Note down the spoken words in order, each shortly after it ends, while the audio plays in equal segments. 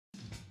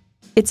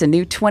It's a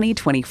new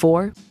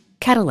 2024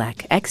 Cadillac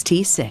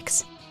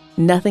XT6.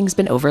 Nothing's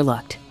been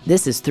overlooked.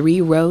 This is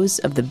 3 rows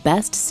of the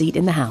best seat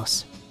in the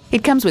house.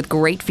 It comes with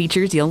great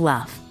features you'll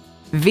love.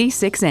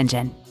 V6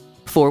 engine,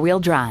 4-wheel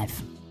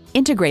drive,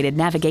 integrated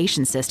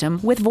navigation system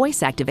with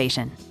voice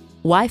activation,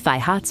 Wi-Fi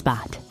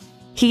hotspot,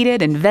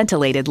 heated and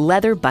ventilated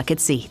leather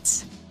bucket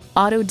seats,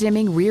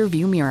 auto-dimming rear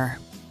view mirror,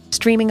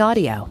 streaming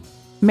audio,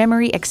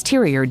 memory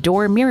exterior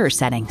door mirror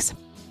settings,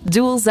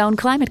 dual zone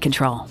climate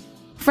control,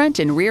 front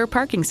and rear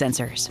parking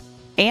sensors,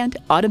 and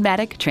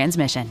automatic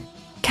transmission.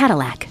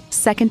 Cadillac,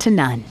 second to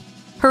none.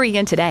 Hurry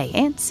in today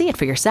and see it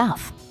for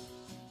yourself.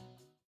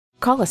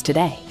 Call us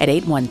today at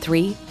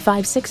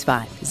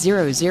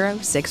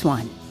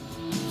 813-565-0061.